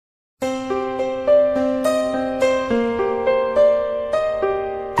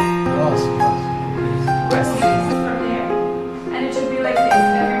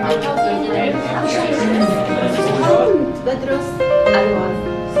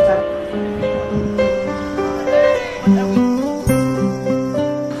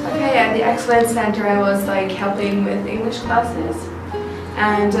excellent center. I was like helping with English classes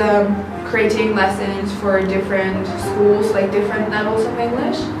and creating lessons for different schools, like different levels of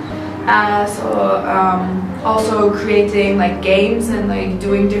English. Also creating like games and like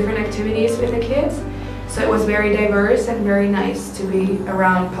doing different activities with the kids. So it was very diverse and very nice to be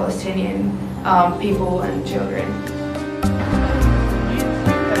around Palestinian people and children.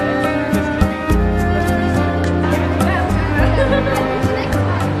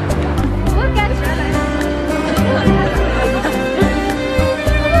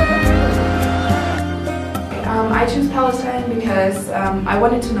 I chose Palestine because I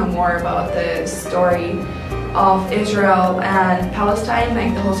wanted to know more about the story of Israel and Palestine,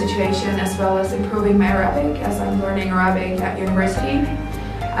 like the whole situation, as well as improving my Arabic as I'm learning Arabic at university.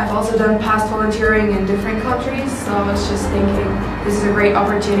 I've also done past volunteering in different countries, so I was just thinking this is a great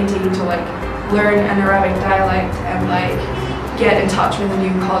opportunity to like learn an Arabic dialect and like get in touch with a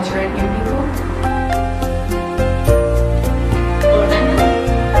new culture and new people.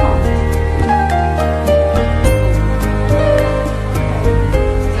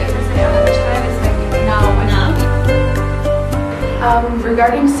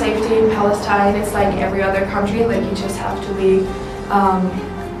 Regarding safety in Palestine, it's like every other country, like you just have to be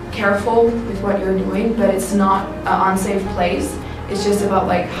careful with what you're doing, but it's not an unsafe place. It's just about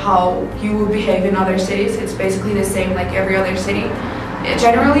like how you will behave in other cities. It's basically the same like every other city.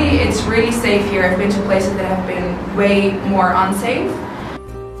 Generally, it's really safe here. I've been to places that have been way more unsafe.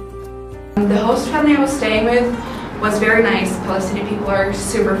 The host family I was staying with was very nice. Palestinian people are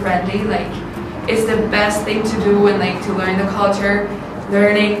super friendly. Like, it's the best thing to do and like to learn the culture.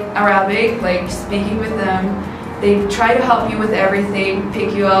 Learning Arabic, like speaking with them. They try to help you with everything,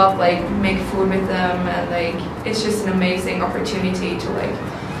 pick you up, like make food with them, and like it's just an amazing opportunity to like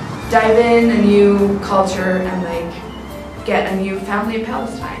dive in a new culture and like get a new family in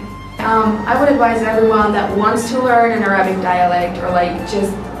Palestine. I would advise everyone that wants to learn an Arabic dialect or like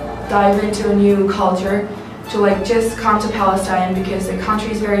just dive into a new culture to like just come to Palestine, because the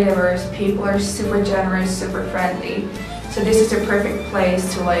country is very diverse, people are super generous, super friendly. So this is a perfect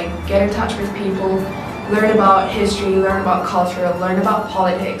place to like get in touch with people, learn about history, learn about culture, learn about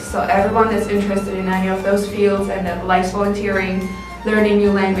politics. So everyone that's interested in any of those fields and that likes volunteering, learning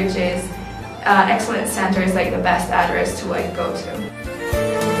new languages, Excellent Center is like the best address to like go to.